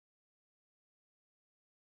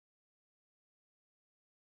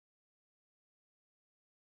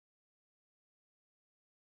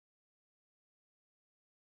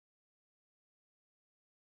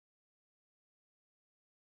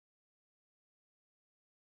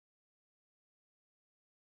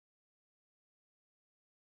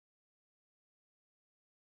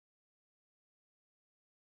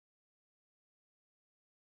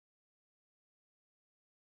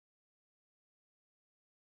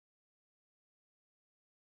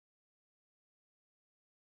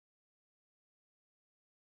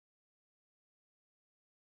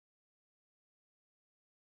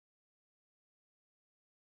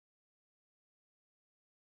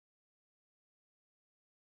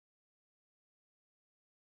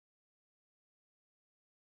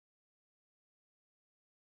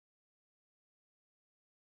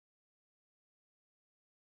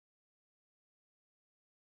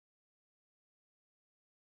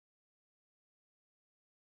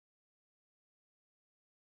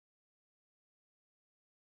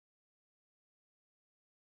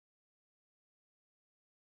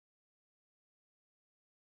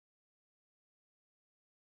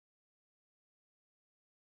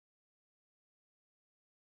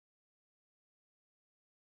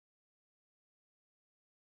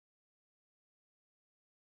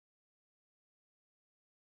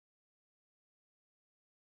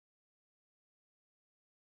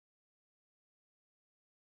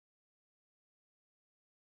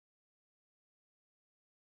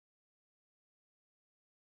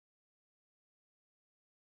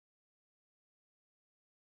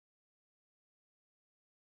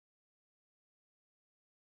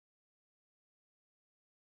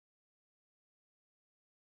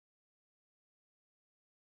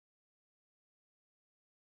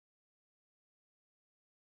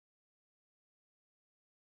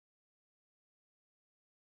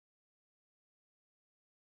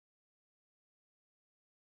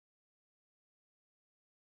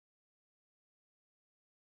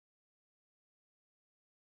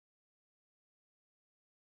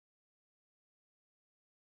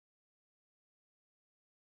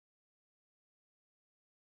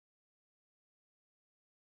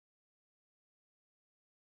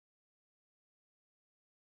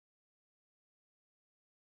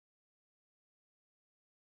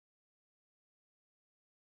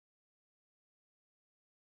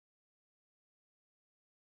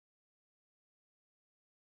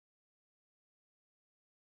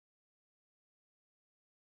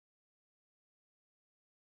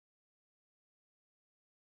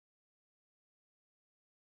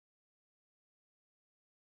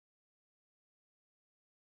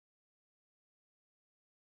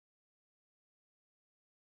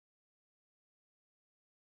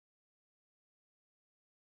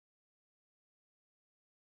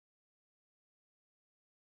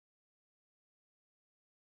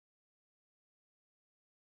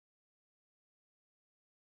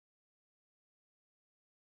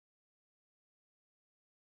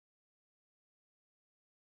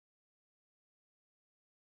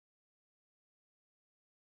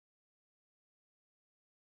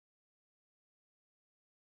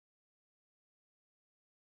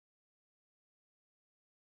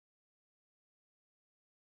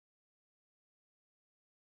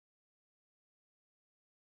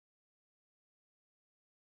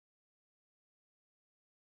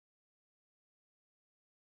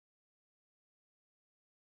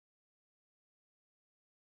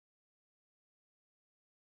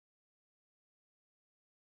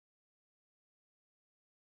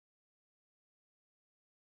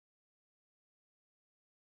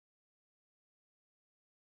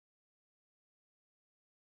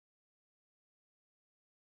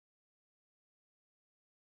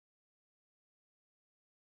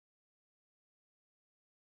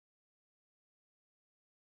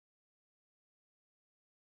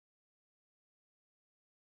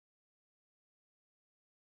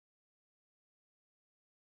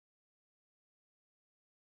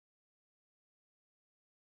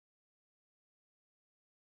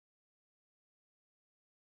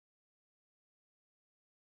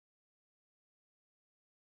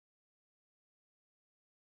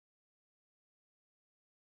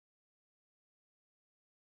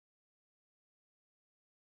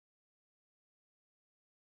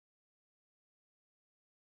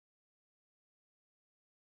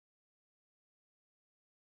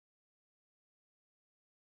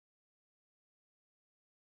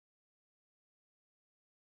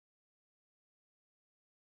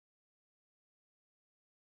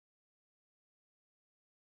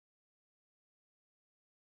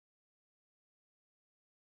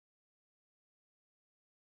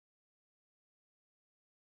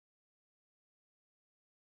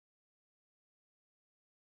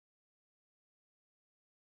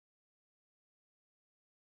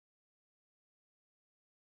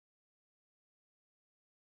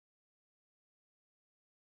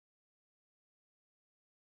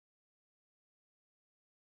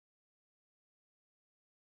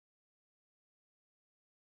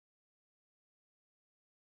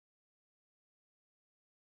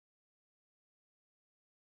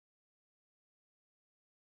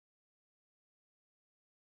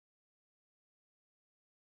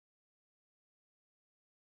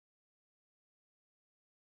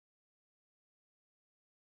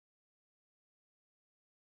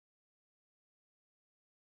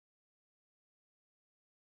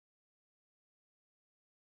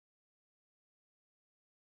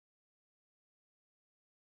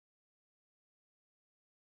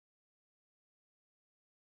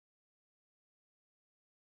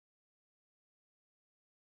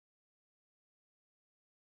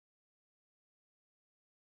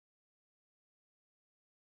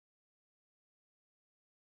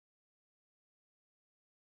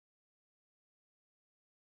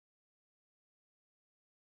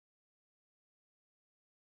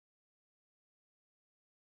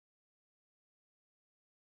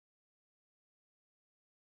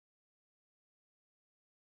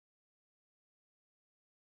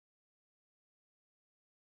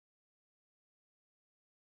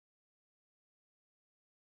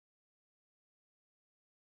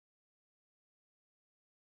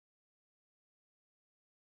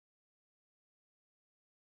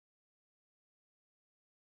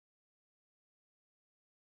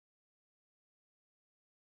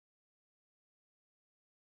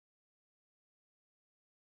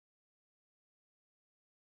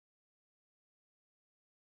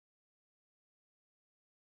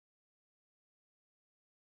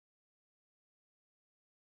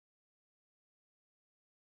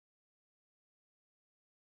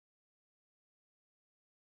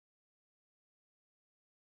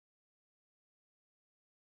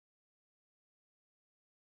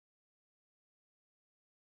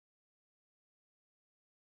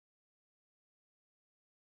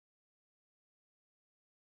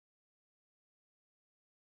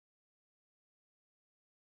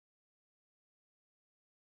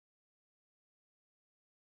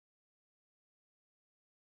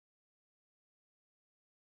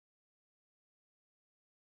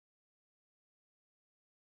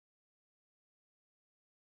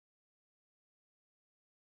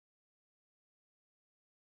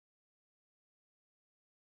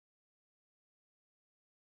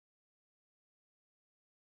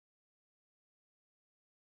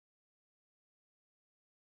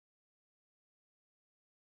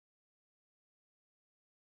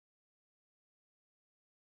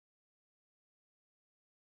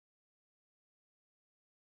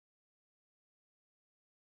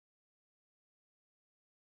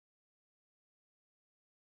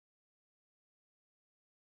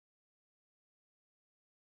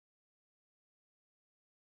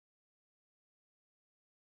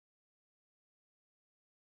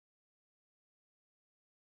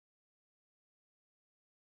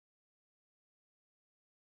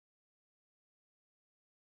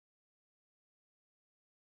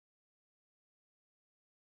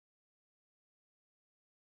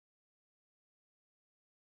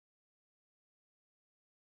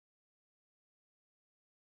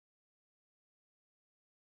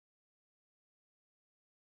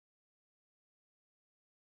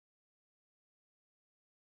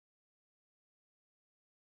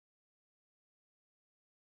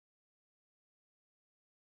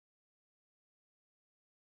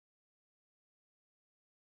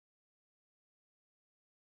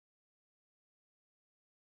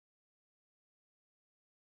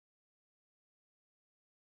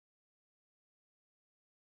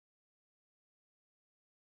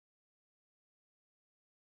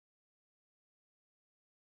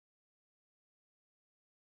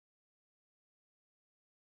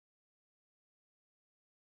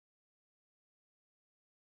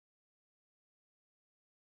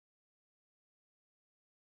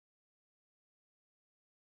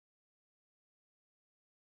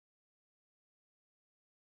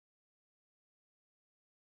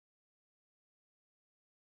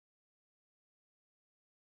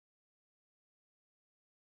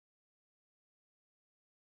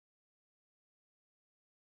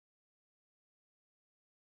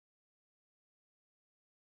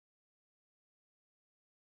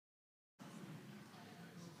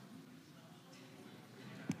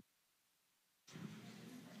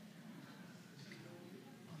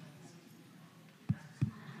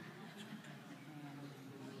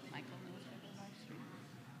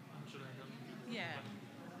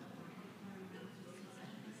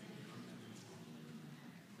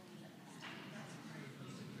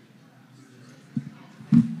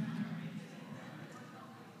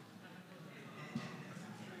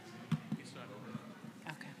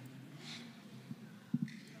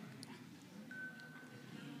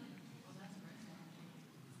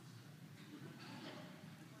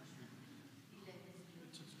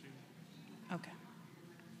Okay.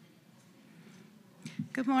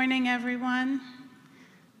 Good morning, everyone.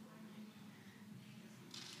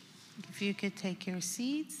 If you could take your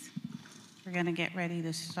seats, we're going to get ready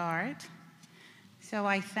to start. So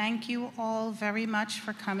I thank you all very much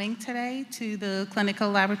for coming today to the Clinical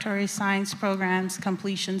Laboratory Science Program's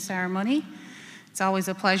completion ceremony. It's always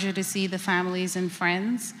a pleasure to see the families and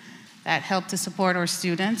friends that help to support our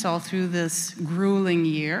students all through this grueling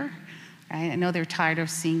year. I know they're tired of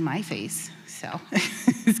seeing my face, so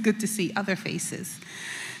it's good to see other faces.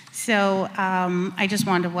 So I just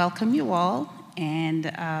wanted to welcome you all and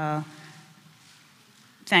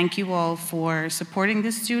thank you all for supporting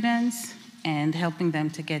the students and helping them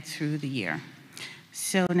to get through the year.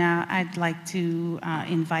 So now I'd like to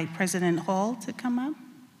invite President Hall to come up.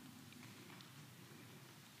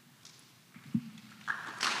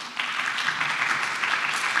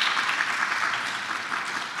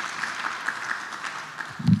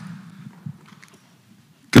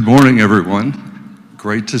 Good morning, everyone.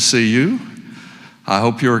 Great to see you. I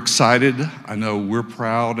hope you're excited. I know we're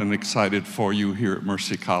proud and excited for you here at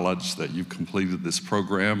Mercy College that you've completed this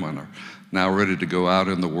program and are now ready to go out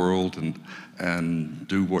in the world and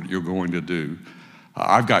do what you're going to do.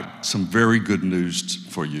 I've got some very good news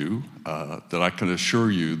for you that I can assure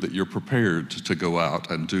you that you're prepared to go out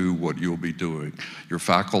and do what you'll be doing. Your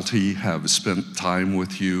faculty have spent time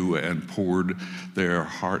with you and poured their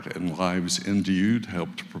heart and lives into you to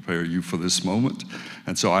help to prepare you for this moment.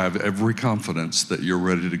 And so I have every confidence that you're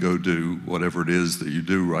ready to go do whatever it is that you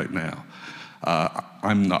do right now.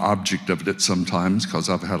 I'm the object of it sometimes because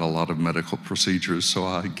I've had a lot of medical procedures, so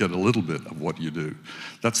I get a little bit of what you do.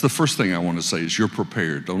 That's the first thing I want to say is you're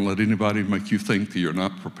prepared. Don't let anybody make you think that you're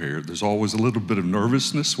not prepared. There's always a little bit of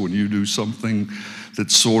nervousness when you do something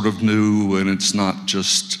that's sort of new and it's not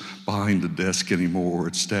just behind a desk anymore.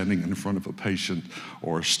 It's standing in front of a patient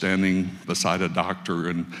or standing beside a doctor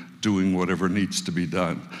and doing whatever needs to be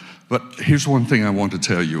done. But here's one thing I want to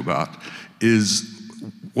tell you about is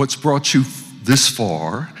what's brought you this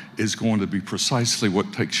far is going to be precisely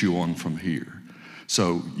what takes you on from here.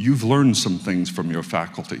 So you've learned some things from your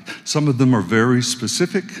faculty. Some of them are very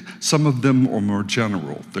specific, some of them are more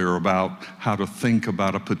general. They're about how to think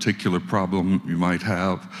about a particular problem you might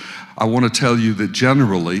have. I want to tell you that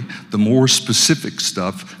generally, the more specific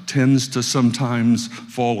stuff tends to sometimes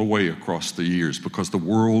fall away across the years because the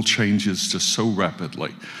world changes just so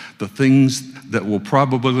rapidly. The things that will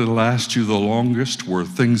probably last you the longest were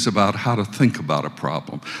things about how to think about a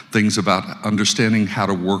problem, things about understanding how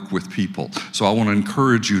to work with people. So I want to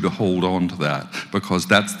encourage you to hold on to that because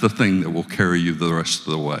that's the thing that will carry you the rest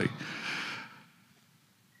of the way.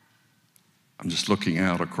 I'm just looking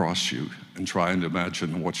out across you and trying to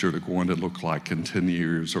imagine what you're going to look like in 10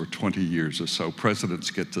 years or 20 years or so.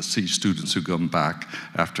 Presidents get to see students who come back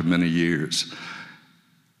after many years.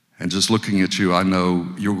 And just looking at you, I know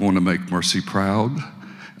you're going to make Mercy proud,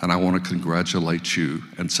 and I want to congratulate you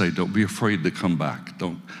and say, don't be afraid to come back.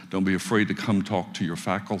 Don't be afraid to come talk to your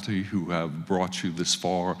faculty who have brought you this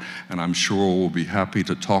far, and I'm sure we'll be happy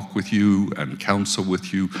to talk with you and counsel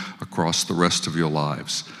with you across the rest of your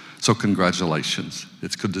lives. So congratulations.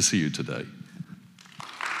 It's good to see you today.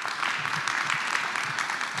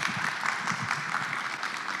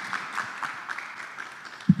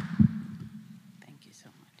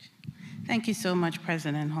 Thank you so much,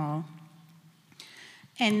 President Hall.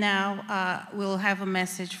 And now we'll have a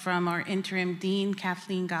message from our interim dean,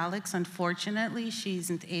 Kathleen Gallix. Unfortunately, she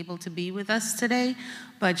isn't able to be with us today,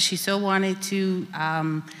 but she so wanted to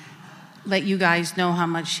let you guys know how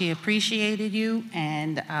much she appreciated you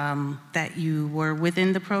and that you were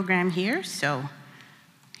within the program here. So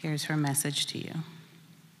here's her message to you.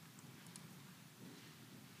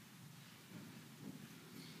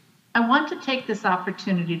 I want to take this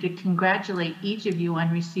opportunity to congratulate each of you on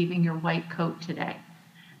receiving your white coat today.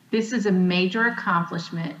 This is a major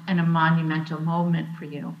accomplishment and a monumental moment for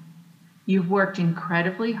you. You've worked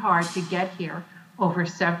incredibly hard to get here over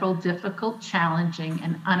several difficult, challenging,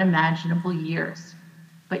 and unimaginable years,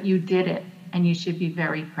 but you did it, and you should be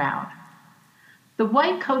very proud. The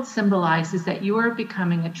white coat symbolizes that you are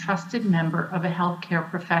becoming a trusted member of a healthcare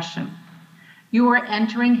profession. You are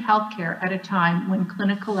entering healthcare at a time when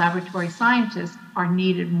clinical laboratory scientists are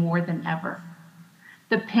needed more than ever.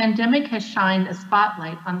 The pandemic has shined a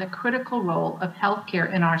spotlight on the critical role of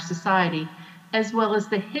healthcare in our society, as well as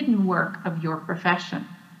the hidden work of your profession.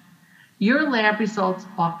 Your lab results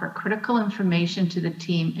offer critical information to the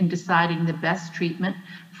team in deciding the best treatment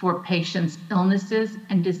for patients' illnesses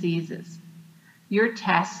and diseases. Your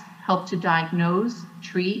tests help to diagnose,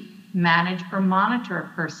 treat, manage, or monitor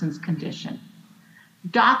a person's condition.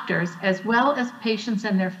 Doctors, as well as patients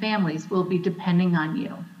and their families, will be depending on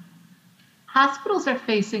you. Hospitals are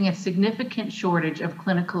facing a significant shortage of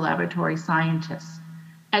clinical laboratory scientists.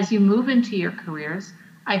 As you move into your careers,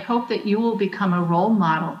 I hope that you will become a role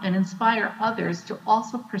model and inspire others to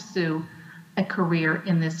also pursue a career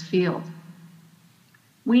in this field.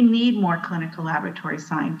 We need more clinical laboratory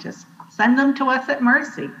scientists. Send them to us at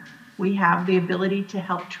Mercy. We have the ability to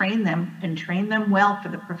help train them and train them well for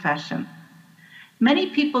the profession.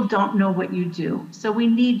 Many people don't know what you do, so we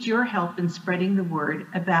need your help in spreading the word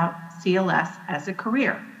about CLS as a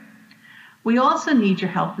career. We also need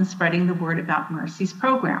your help in spreading the word about Mercy's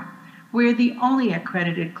program. We're the only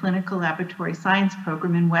accredited clinical laboratory science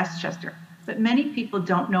program in Westchester, but many people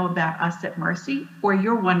don't know about us at Mercy or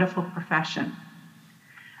your wonderful profession.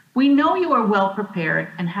 We know you are well prepared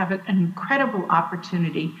and have an incredible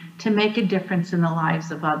opportunity to make a difference in the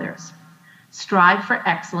lives of others. Strive for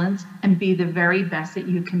excellence and be the very best that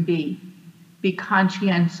you can be. Be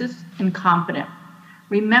conscientious and competent.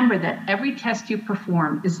 Remember that every test you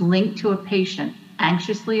perform is linked to a patient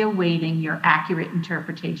anxiously awaiting your accurate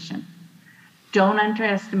interpretation. Don't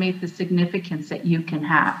underestimate the significance that you can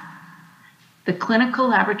have. The Clinical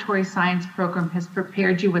Laboratory Science program has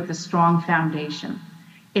prepared you with a strong foundation.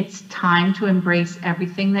 It's time to embrace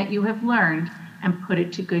everything that you have learned and put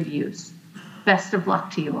it to good use. Best of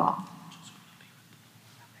luck to you all.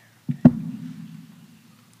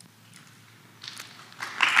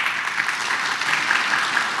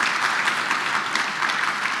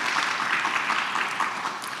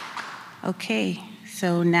 Okay,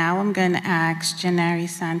 so now I'm going to ask Janari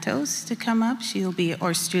Santos to come up. She'll be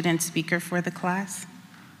our student speaker for the class.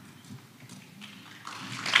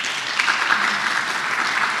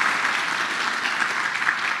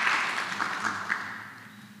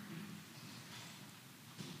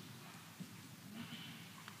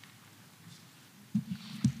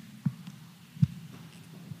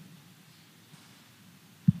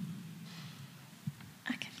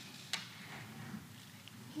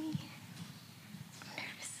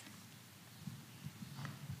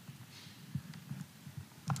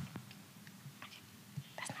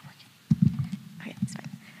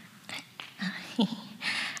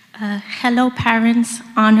 Hello, parents,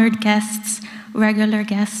 honored guests, regular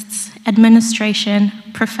guests, administration,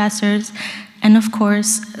 professors, and of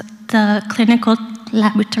course, the Clinical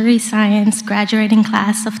Laboratory Science graduating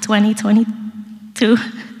class of 2022.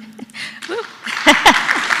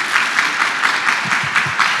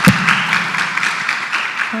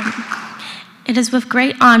 It is with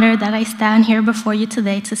great honor that I stand here before you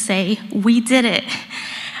today to say, we did it.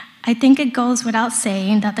 I think it goes without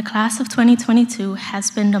saying that the class of 2022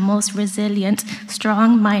 has been the most resilient,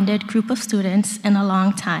 strong-minded group of students in a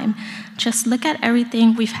long time. Just look at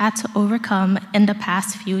everything we've had to overcome in the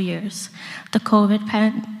past few years. The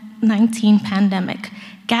COVID-19 pandemic,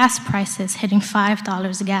 gas prices hitting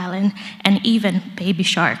 $5 a gallon, and even Baby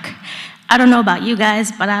Shark. I don't know about you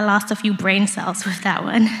guys, but I lost a few brain cells with that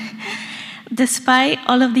one. Despite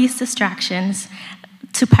all of these distractions,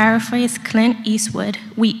 to paraphrase Clint Eastwood,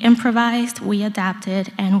 we improvised, we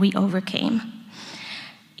adapted, and we overcame.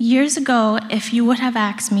 Years ago, if you would have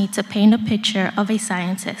asked me to paint a picture of a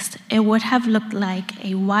scientist, it would have looked like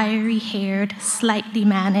a wiry-haired, slightly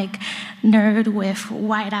manic nerd with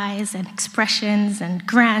wide eyes and expressions and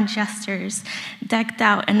grand gestures, decked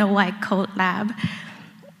out in a white coat lab.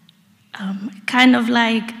 Kind of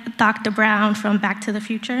like Dr. Brown from Back to the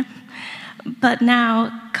Future. But now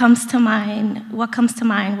what comes to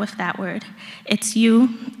mind with that word? It's you,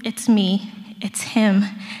 it's me, it's him.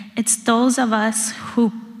 It's those of us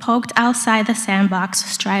who poked outside the sandbox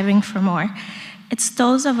striving for more. It's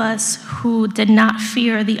those of us who did not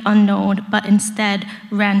fear the unknown, but instead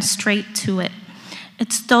ran straight to it.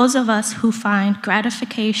 It's those of us who find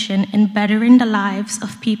gratification in bettering the lives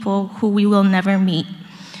of people who we will never meet.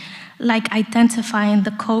 Like identifying the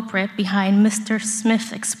culprit behind Mr.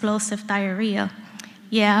 Smith's explosive diarrhea.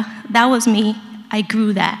 Yeah, that was me, I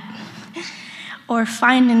grew that. Or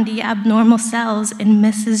finding the abnormal cells in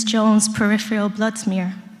Mrs. Jones' peripheral blood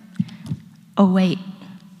smear. Oh wait,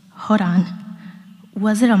 hold on.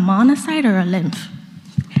 Was it a monocyte or a lymph?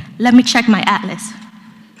 Let me check my atlas.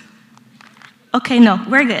 Okay, no,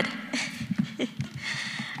 we're good.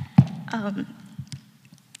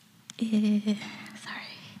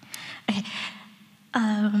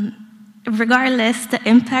 Regardless, the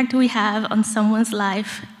impact we have on someone's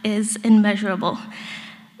life is immeasurable.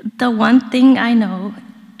 The one thing I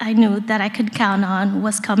knew that I could count on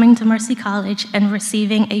was coming to Mercy College and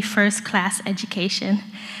receiving a first-class education.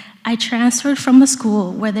 I transferred from a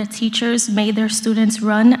school where the teachers made their students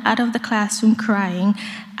run out of the classroom crying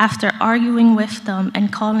after arguing with them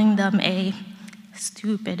and calling them a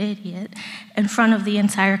stupid idiot in front of the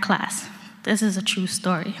entire class. This is a true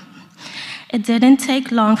story. It didn't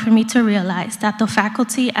take long for me to realize that the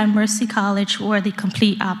faculty at Mercy College were the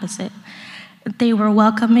complete opposite. They were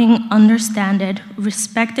welcoming, understanding,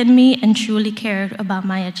 respected me, and truly cared about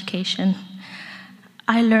my education.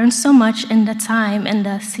 I learned so much in the time in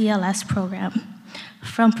the CLS program.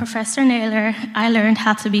 From Professor Naylor, I learned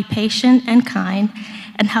how to be patient and kind,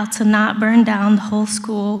 and how to not burn down the whole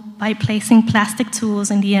school by placing plastic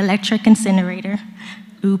tools in the electric incinerator.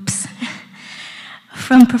 Oops.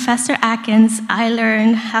 From Professor Atkins, I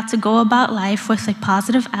learned how to go about life with a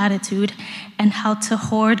positive attitude and how to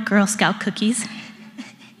hoard Girl Scout cookies.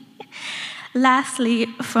 Lastly,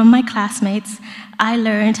 from my classmates, I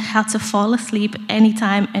learned how to fall asleep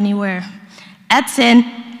anytime, anywhere. Edson,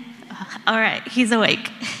 all right, he's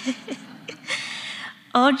awake.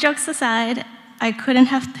 All jokes aside, I couldn't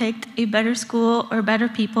have picked a better school or better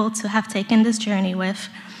people to have taken this journey with.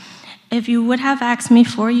 If you would have asked me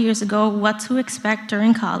 4 years ago what to expect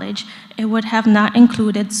during college, it would have not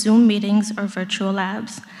included Zoom meetings or virtual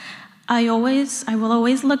labs. I will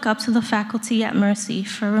always look up to the faculty at Mercy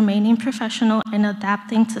for remaining professional and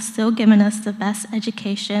adapting to still giving us the best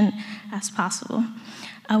education as possible.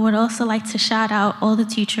 I would also like to shout out all the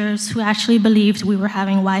teachers who actually believed we were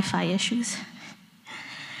having Wi-Fi issues.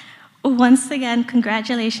 Once again,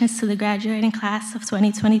 congratulations to the graduating class of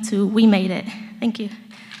 2022. We made it. Thank you.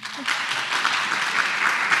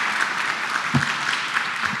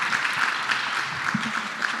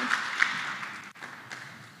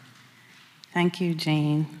 Thank you,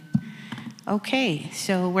 Jane. Okay,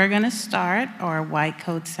 so we're going to start our white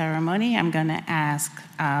coat ceremony. I'm going to ask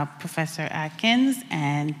Professor Atkins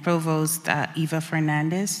and Provost Eva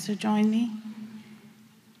Fernandez to join me.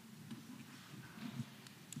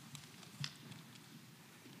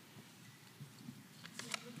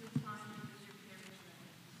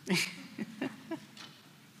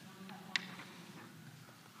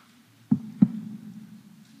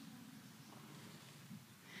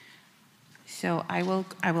 So I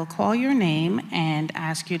will call your name and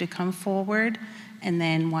ask you to come forward, and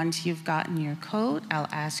then once you've gotten your coat, I'll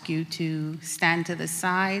ask you to stand to the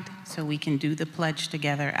side so we can do the pledge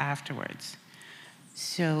together afterwards.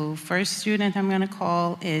 So first student I'm going to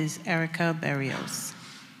call is Erica Berrios.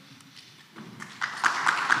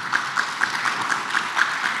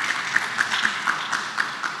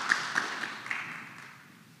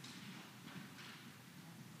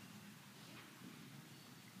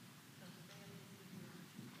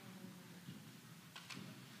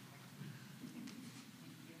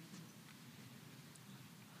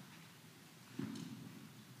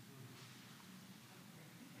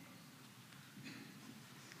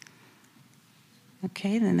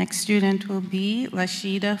 Okay, the next student will be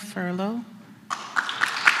Lashida Furlow.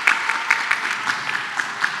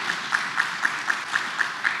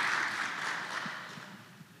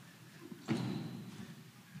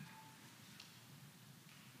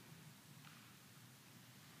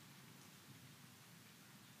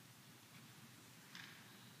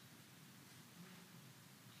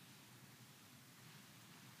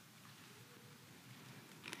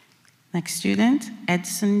 Next student,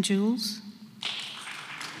 Edson Jules.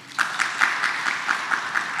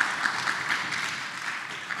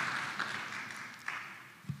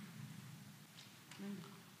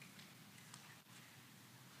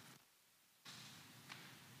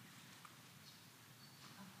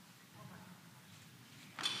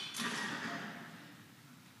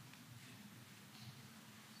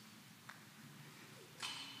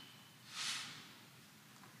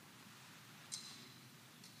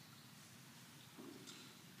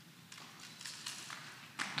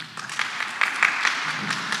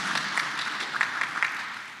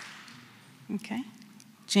 Okay.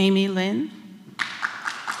 Jamie Lynn.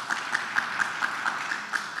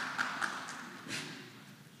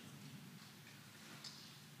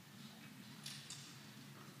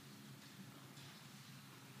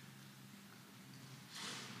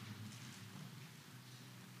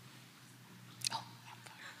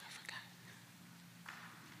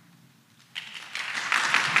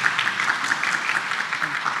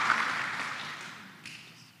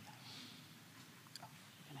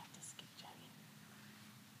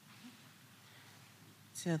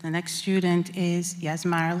 So the next student is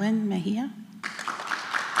Yasmarilyn Mejia.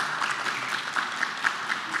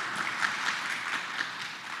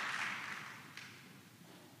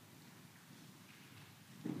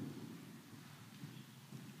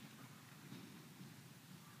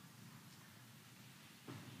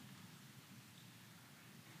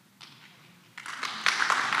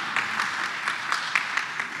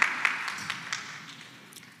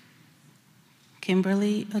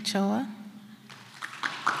 Kimberly Ochoa.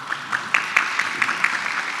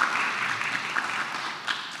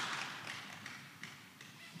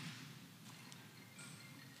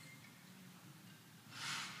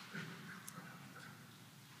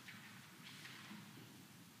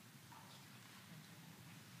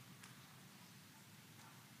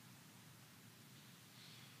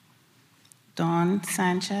 Dawn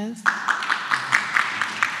Sanchez.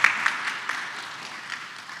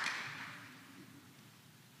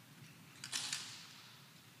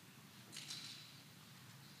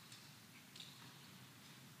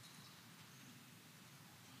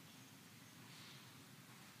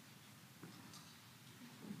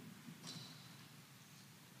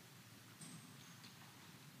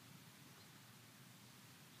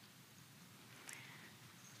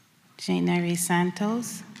 Janery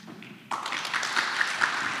Santos.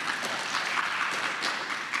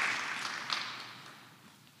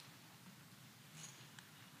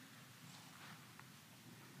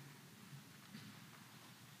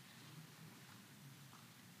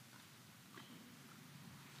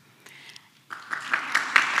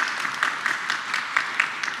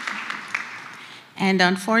 And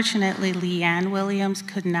unfortunately, Leanne Williams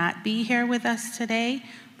could not be here with us today,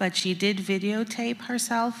 but she did videotape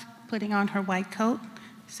herself putting on her white coat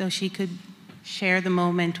so she could share the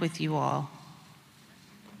moment with you all.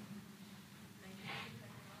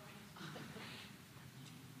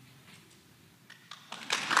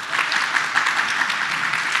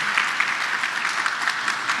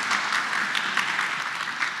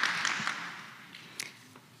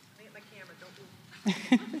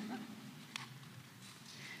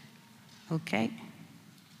 Okay.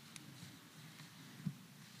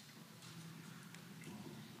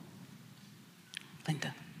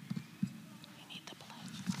 Linda, you need the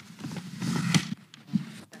pledge.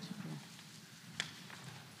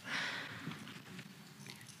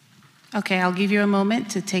 Okay, I'll give you a moment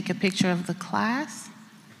to take a picture of the class,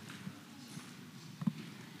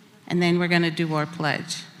 and then we're going to do our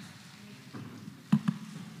pledge.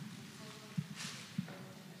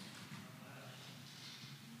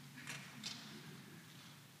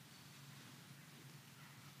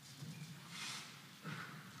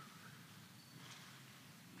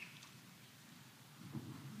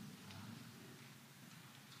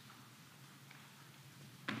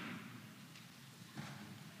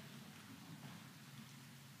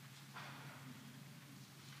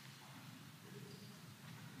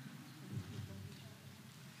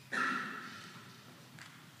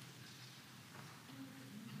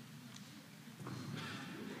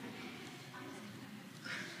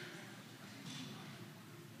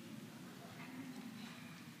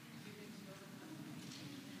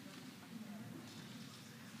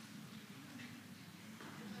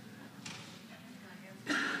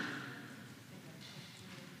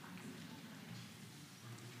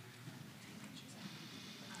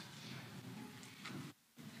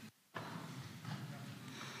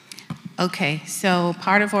 Okay, so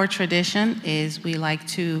part of our tradition is we like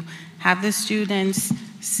to have the students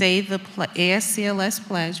say the ASCLS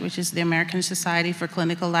pledge, which is the American Society for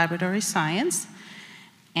Clinical Laboratory Science,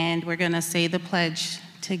 and we're going to say the pledge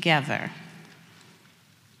together.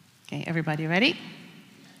 Okay, everybody ready?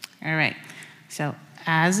 All right, so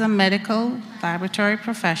as a medical laboratory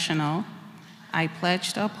professional, I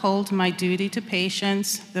pledge to uphold my duty to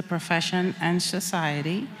patients, the profession, and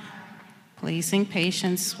society, placing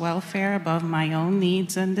patients' welfare above my own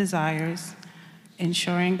needs and desires,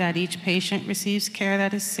 ensuring that each patient receives care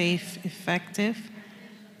that is safe, effective,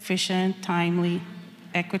 efficient, timely,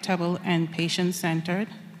 equitable, and patient-centered,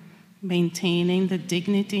 maintaining the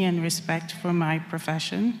dignity and respect for my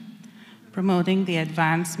profession, promoting the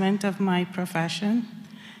advancement of my profession,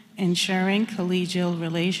 ensuring collegial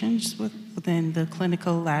relations within the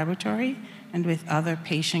clinical laboratory and with other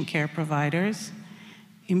patient care providers,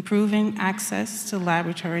 improving access to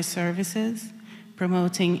laboratory services,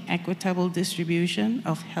 promoting equitable distribution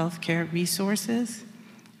of healthcare resources,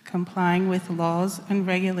 complying with laws and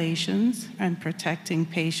regulations, and protecting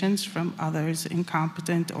patients from others'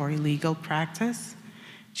 incompetent or illegal practice,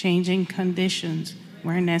 changing conditions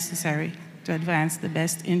where necessary to advance the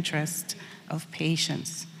best interest of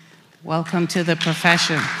patients. Welcome to the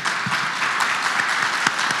profession.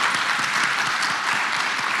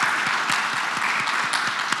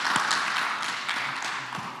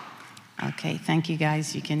 Okay, thank you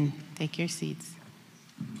guys. You can take your seats.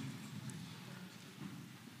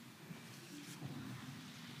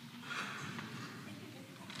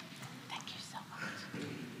 Thank you so much.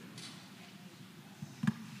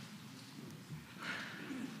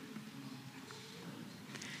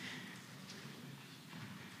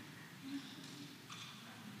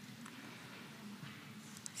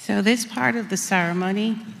 So this part of the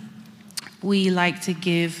ceremony, we like to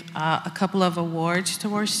give a couple of awards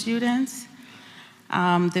to our students.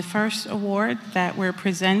 The first award that we're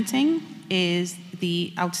presenting is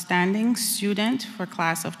the Outstanding Student for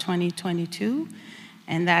Class of 2022,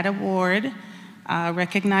 and that award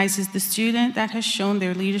recognizes the student that has shown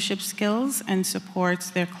their leadership skills and supports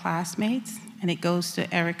their classmates, and it goes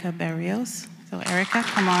to Erica Berrios. So Erica,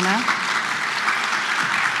 come on up.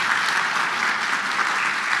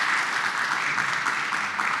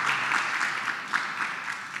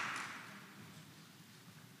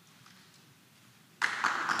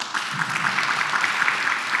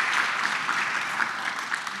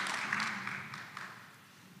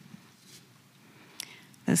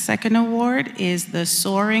 The second award is the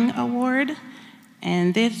Soaring Award,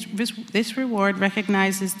 and this reward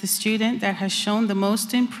recognizes the student that has shown the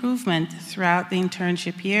most improvement throughout the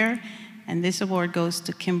internship year, and this award goes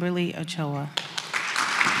to Kimberly Ochoa.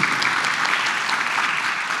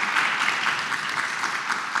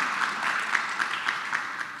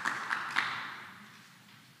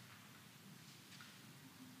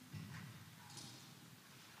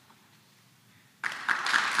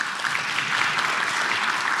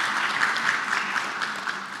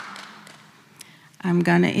 I'm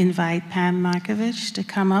going to invite Pam Markovich to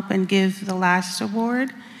come up and give the last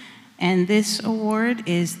award. And this award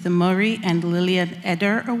is the Murray and Lillian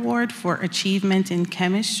Eder Award for Achievement in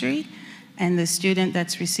Chemistry. And the student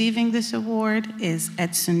that's receiving this award is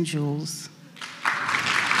Edson Jules.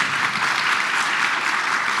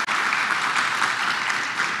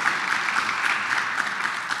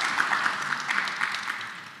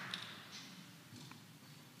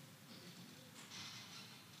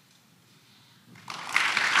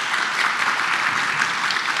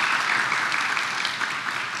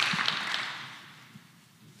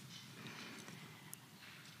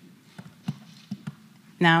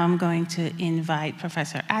 Now I'm going to invite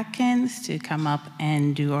Professor Atkins to come up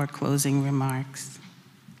and do our closing remarks.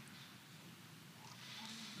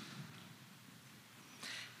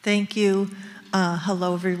 Thank you.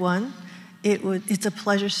 Hello, everyone. It's a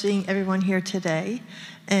pleasure seeing everyone here today.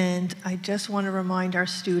 And I just want to remind our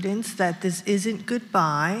students that this isn't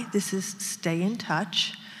goodbye. This is stay in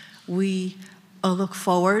touch. We look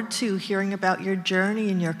forward to hearing about your journey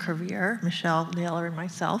in your career, Michelle, Naylor, and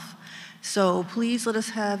myself. So please let us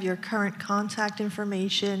have your current contact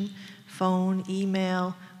information, phone,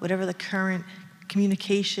 email, whatever the current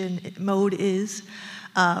communication mode is.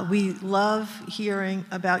 We love hearing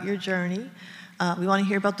about your journey. We want to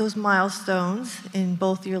hear about those milestones in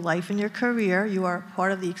both your life and your career. You are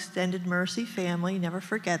part of the extended Mercy family, never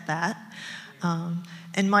forget that.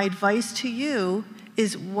 And my advice to you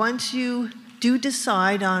is once you do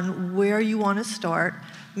decide on where you want to start,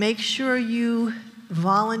 make sure you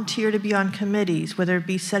volunteer to be on committees, whether it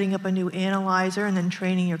be setting up a new analyzer and then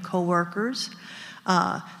training your coworkers.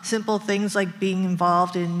 Simple things like being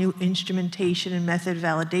involved in new instrumentation and method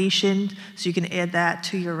validation, so you can add that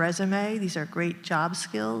to your resume. These are great job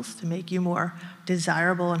skills to make you more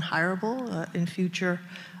desirable and hireable in future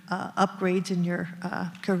upgrades in your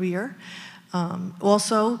career.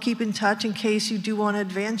 Also, keep in touch in case you do want to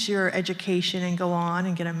advance your education and go on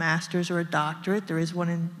and get a master's or a doctorate. There is one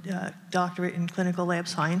in doctorate in clinical lab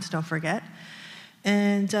science, don't forget.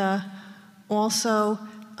 And also,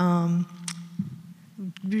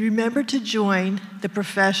 remember to join the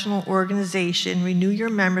professional organization, renew your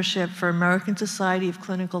membership for American Society of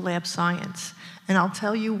Clinical Lab Science. And I'll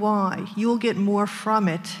tell you why. You will get more from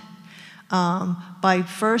it by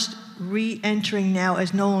first re-entering now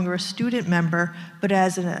as no longer a student member, but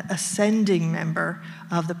as an ascending member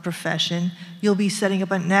of the profession. You'll be setting up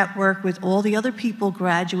a network with all the other people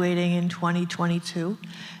graduating in 2022.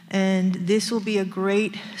 And this will be a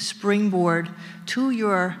great springboard to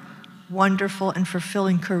your wonderful and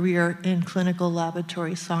fulfilling career in clinical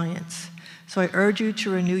laboratory science. So I urge you to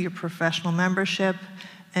renew your professional membership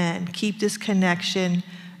and keep this connection.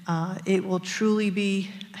 It will truly be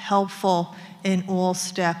helpful in all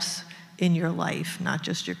steps in your life, not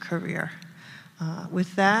just your career.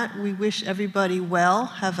 With that, we wish everybody well.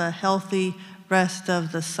 Have a healthy rest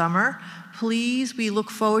of the summer. Please, we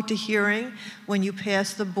look forward to hearing when you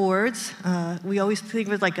pass the boards. We always think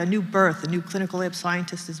of it like a new birth, a new clinical lab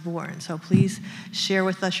scientist is born. So please share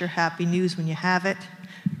with us your happy news when you have it,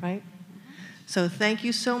 right? So thank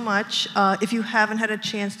you so much. If you haven't had a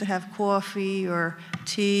chance to have coffee or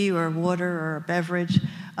tea or water or a beverage,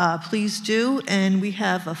 please do. And we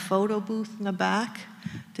have a photo booth in the back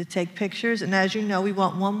to take pictures. And as you know, we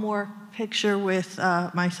want one more picture with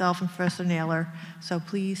myself and Professor Naylor. So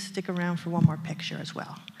please stick around for one more picture as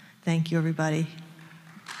well. Thank you, everybody.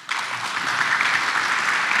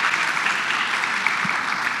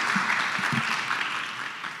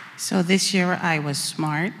 So this year I was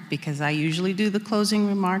smart because I usually do the closing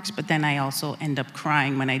remarks, but then I also end up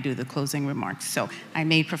crying when I do the closing remarks. So I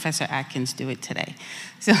made Professor Atkins do it today.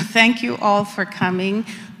 So thank you all for coming.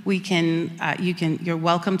 You're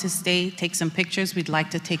welcome to stay, take some pictures. We'd like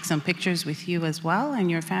to take some pictures with you as well and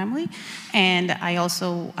your family. And I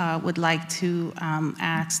also would like to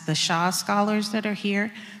ask the Shaw Scholars that are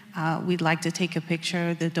here. We'd like to take a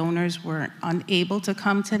picture. The donors were unable to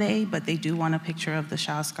come today, but they do want a picture of the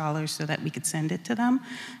Shaw Scholars so that we could send it to them.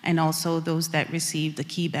 And also those that received the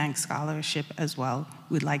Key Bank Scholarship as well.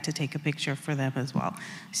 We'd like to take a picture for them as well.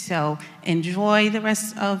 So enjoy the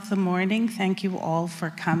rest of the morning. Thank you all for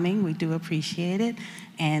coming. We do appreciate it.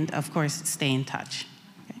 And of course, stay in touch.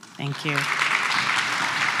 Okay, thank you.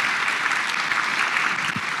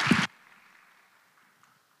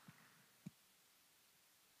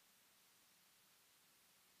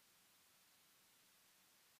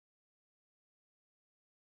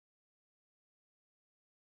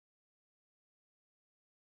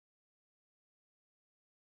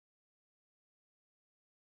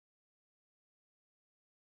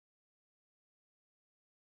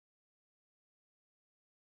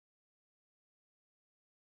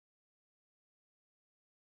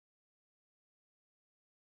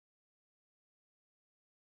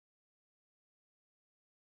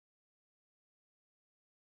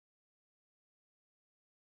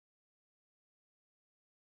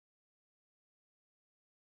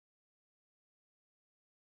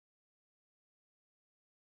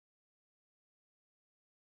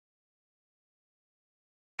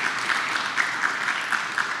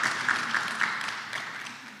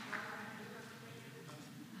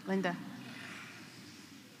 Linda.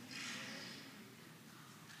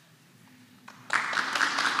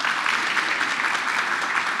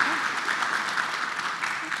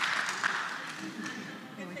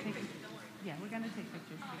 Yeah, we're going to take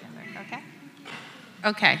pictures together, okay?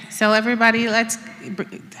 Okay, so everybody, let's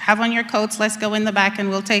have on your coats. Let's go in the back and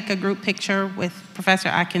we'll take a group picture with Professor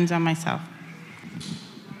Atkins and myself.